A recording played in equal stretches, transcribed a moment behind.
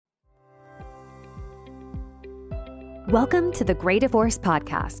Welcome to the Great Divorce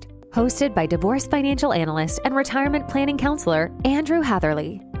Podcast, hosted by divorce financial analyst and retirement planning counselor Andrew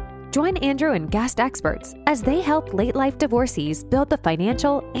Hatherley. Join Andrew and guest experts as they help late-life divorcees build the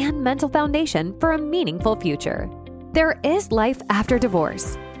financial and mental foundation for a meaningful future. There is life after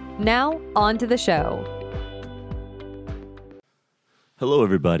divorce. Now, on to the show. Hello,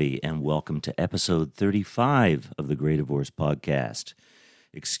 everybody, and welcome to episode 35 of the Great Divorce Podcast.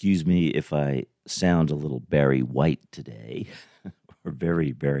 Excuse me if I sound a little Barry White today, or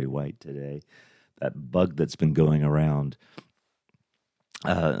very Barry White today. That bug that's been going around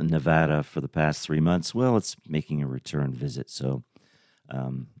Nevada for the past 3 months, well, it's making a return visit, so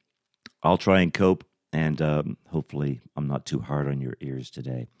I'll try and cope, and hopefully I'm not too hard on your ears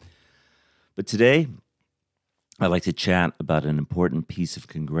today. But today, I'd like to chat about an important piece of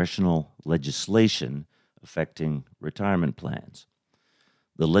congressional legislation affecting retirement plans.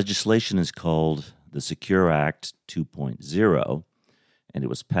 The legislation is called the Secure Act 2.0, and it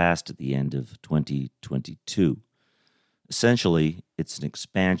was passed at the end of 2022. Essentially, it's an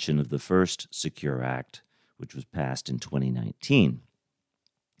expansion of the first Secure Act, which was passed in 2019.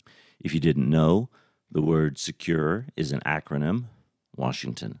 If you didn't know, the word secure is an acronym.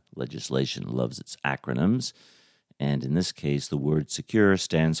 Washington legislation loves its acronyms. And in this case, the word secure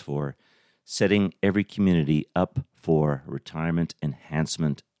stands for Setting Every Community Up for Retirement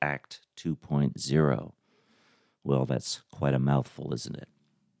Enhancement Act 2.0. Well, that's quite a mouthful, isn't it?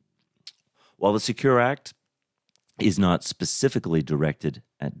 While the Secure Act is not specifically directed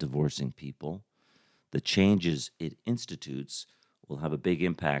at divorcing people, the changes it institutes will have a big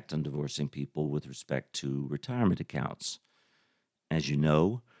impact on divorcing people with respect to retirement accounts. As you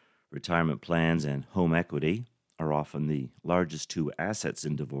know, retirement plans and home equity are often the largest two assets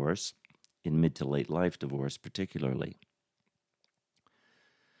in divorce, in mid to late life divorce particularly.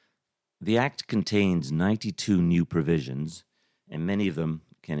 The Act contains 92 new provisions, and many of them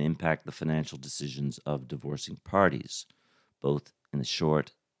can impact the financial decisions of divorcing parties, both in the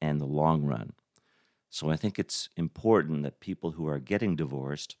short and the long run. So I think it's important that people who are getting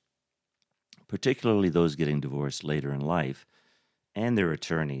divorced, particularly those getting divorced later in life, and their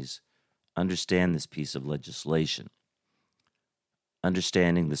attorneys, understand this piece of legislation.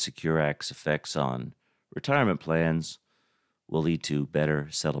 Understanding the Secure Act's effects on retirement plans will lead to better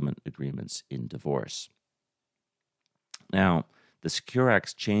settlement agreements in divorce. Now, the Secure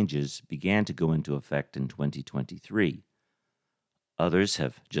Act's changes began to go into effect in 2023. Others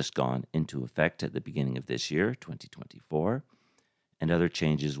have just gone into effect at the beginning of this year, 2024, and other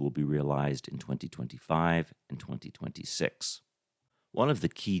changes will be realized in 2025 and 2026. One of the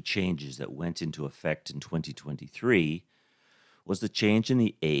key changes that went into effect in 2023 was the change in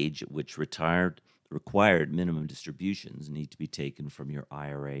the age at which required minimum distributions need to be taken from your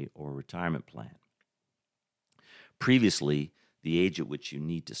IRA or retirement plan. Previously, the age at which you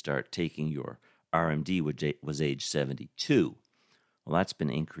need to start taking your RMD was age 72. Well, that's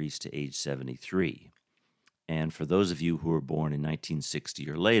been increased to age 73. And for those of you who were born in 1960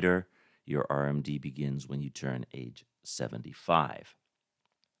 or later, your RMD begins when you turn age 75.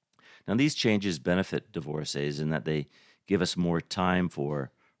 Now, these changes benefit divorcees in that they give us more time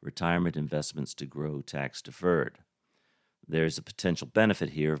for retirement investments to grow tax-deferred. There's a potential benefit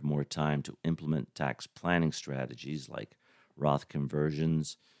here of more time to implement tax planning strategies like Roth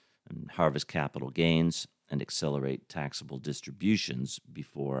conversions and harvest capital gains and accelerate taxable distributions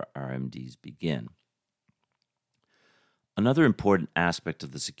before RMDs begin. Another important aspect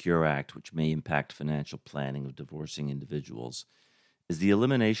of the Secure Act, which may impact financial planning of divorcing individuals, is the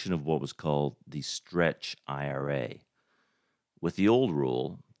elimination of what was called the stretch IRA. With the old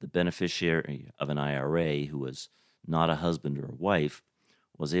rule, the beneficiary of an IRA who was not a husband or a wife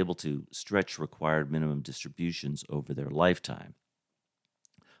was able to stretch required minimum distributions over their lifetime.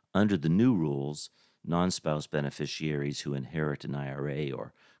 Under the new rules, non-spouse beneficiaries who inherit an IRA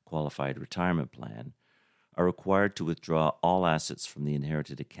or qualified retirement plan are required to withdraw all assets from the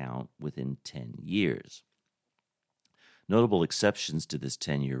inherited account within 10 years. Notable exceptions to this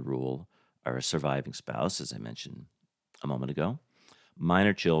 10-year rule are a surviving spouse, as I mentioned a moment ago,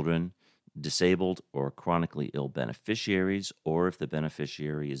 minor children, disabled or chronically ill beneficiaries, or if the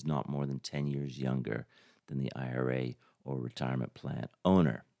beneficiary is not more than 10 years younger than the IRA or retirement plan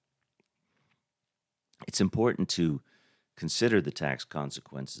owner. It's important to consider the tax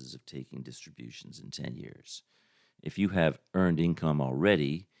consequences of taking distributions in 10 years. If you have earned income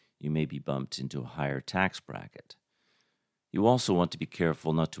already, you may be bumped into a higher tax bracket. You also want to be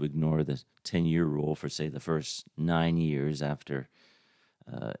careful not to ignore the 10-year rule for, say, the first 9 years after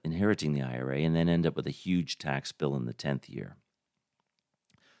inheriting the IRA and then end up with a huge tax bill in the 10th year.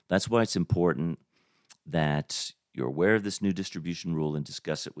 That's why it's important that you're aware of this new distribution rule and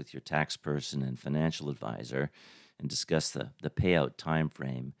discuss it with your tax person and financial advisor, and discuss the payout time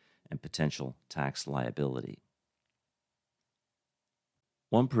frame and potential tax liability.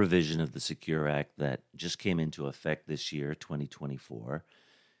 One provision of the Secure Act that just came into effect this year, 2024,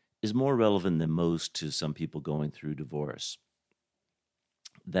 is more relevant than most to some people going through divorce.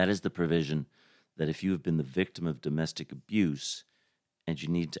 That is the provision that if you have been the victim of domestic abuse and you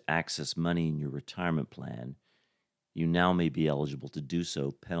need to access money in your retirement plan, you now may be eligible to do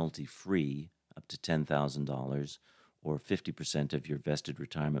so penalty-free up to $10,000 or 50% of your vested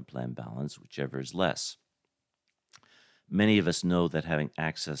retirement plan balance, whichever is less. Many of us know that having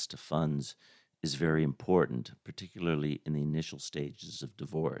access to funds is very important, particularly in the initial stages of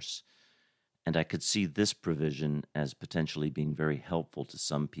divorce. And I could see this provision as potentially being very helpful to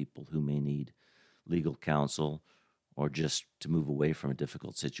some people who may need legal counsel or just to move away from a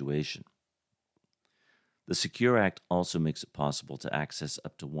difficult situation. The Secure Act also makes it possible to access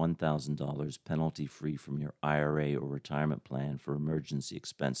up to $1,000 penalty-free from your IRA or retirement plan for emergency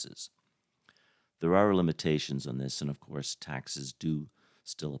expenses. There are limitations on this, and of course, taxes do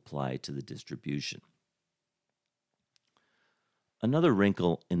still apply to the distribution. Another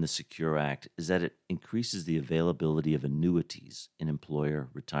wrinkle in the Secure Act is that it increases the availability of annuities in employer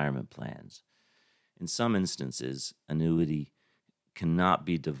retirement plans. In some instances, annuity cannot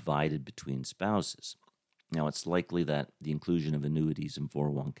be divided between spouses. Now, it's likely that the inclusion of annuities in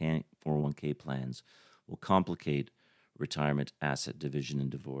 401k plans will complicate retirement asset division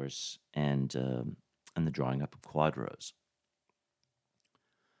and divorce and the drawing up of quadros.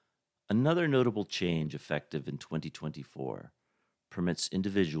 Another notable change effective in 2024 permits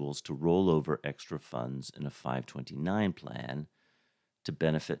individuals to roll over extra funds in a 529 plan to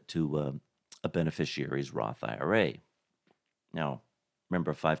benefit to a beneficiary's Roth IRA. Now,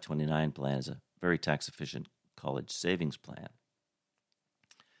 remember, a 529 plan is a very tax-efficient college savings plan.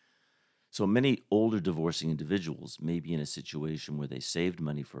 So many older divorcing individuals may be in a situation where they saved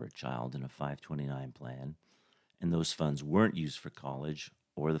money for a child in a 529 plan, and those funds weren't used for college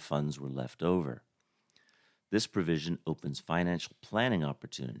or the funds were left over. This provision opens financial planning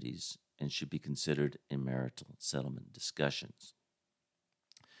opportunities and should be considered in marital settlement discussions.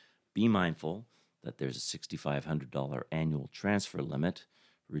 Be mindful that there's a $6,500 annual transfer limit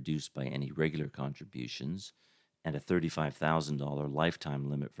reduced by any regular contributions and a $35,000 lifetime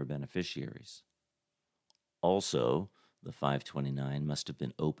limit for beneficiaries. Also, the 529 must have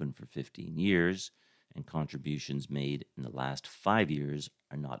been open for 15 years, and contributions made in the last 5 years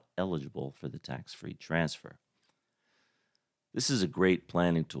are not eligible for the tax-free transfer. This is a great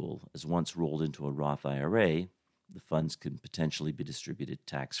planning tool, as once rolled into a Roth IRA, the funds can potentially be distributed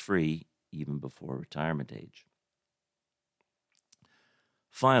tax-free even before retirement age.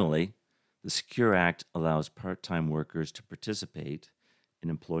 Finally, the Secure Act allows part-time workers to participate in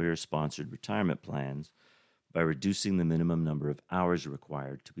employer-sponsored retirement plans by reducing the minimum number of hours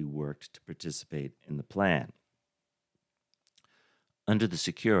required to be worked to participate in the plan. Under the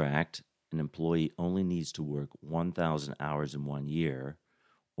Secure Act, an employee only needs to work 1,000 hours in 1 year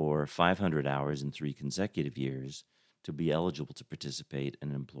or 500 hours in 3 consecutive years to be eligible to participate in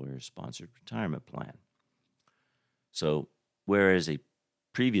an employer-sponsored retirement plan. So, whereas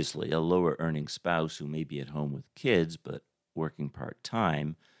previously a lower-earning spouse who may be at home with kids but working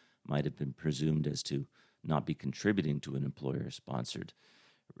part-time might have been presumed as to not be contributing to an employer-sponsored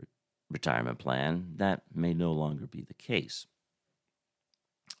retirement plan, that may no longer be the case.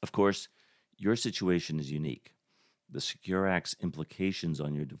 Of course, your situation is unique. The Secure Act's implications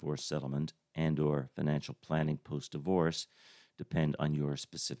on your divorce settlement and/or financial planning post-divorce depend on your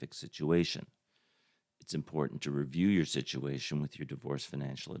specific situation. It's important to review your situation with your divorce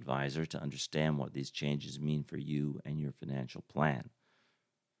financial advisor to understand what these changes mean for you and your financial plan.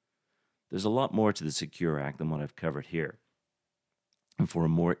 There's a lot more to the Secure Act than what I've covered here. And for a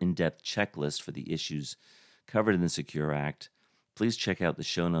more in-depth checklist for the issues covered in the Secure Act, please check out the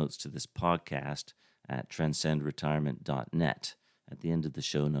show notes to this podcast at transcendretirement.net. At the end of the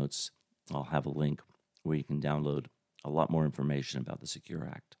show notes, I'll have a link where you can download a lot more information about the Secure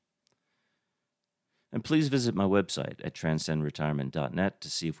Act. And please visit my website at transcendretirement.net to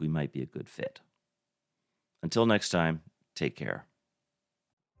see if we might be a good fit. Until next time, take care.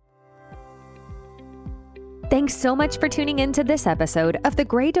 Thanks so much for tuning in to this episode of the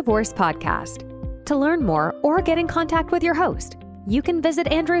Grey Divorce Podcast. To learn more or get in contact with your host, you can visit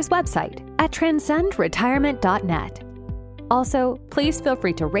Andrew's website at transcendretirement.net. Also, please feel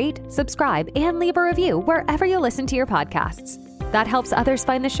free to rate, subscribe, and leave a review wherever you listen to your podcasts. That helps others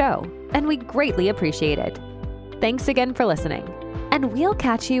find the show, and we greatly appreciate it. Thanks again for listening, and we'll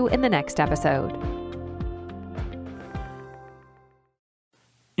catch you in the next episode.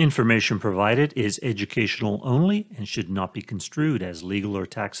 Information provided is educational only and should not be construed as legal or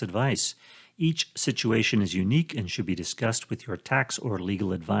tax advice. Each situation is unique and should be discussed with your tax or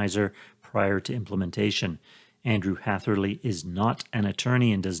legal advisor prior to implementation. Andrew Hatherley is not an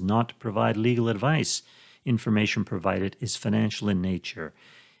attorney and does not provide legal advice. Information provided is financial in nature.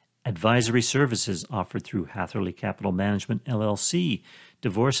 Advisory services offered through Hatherley Capital Management, LLC.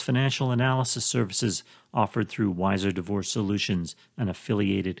 Divorce financial analysis services offered through Wiser Divorce Solutions, an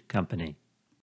affiliated company.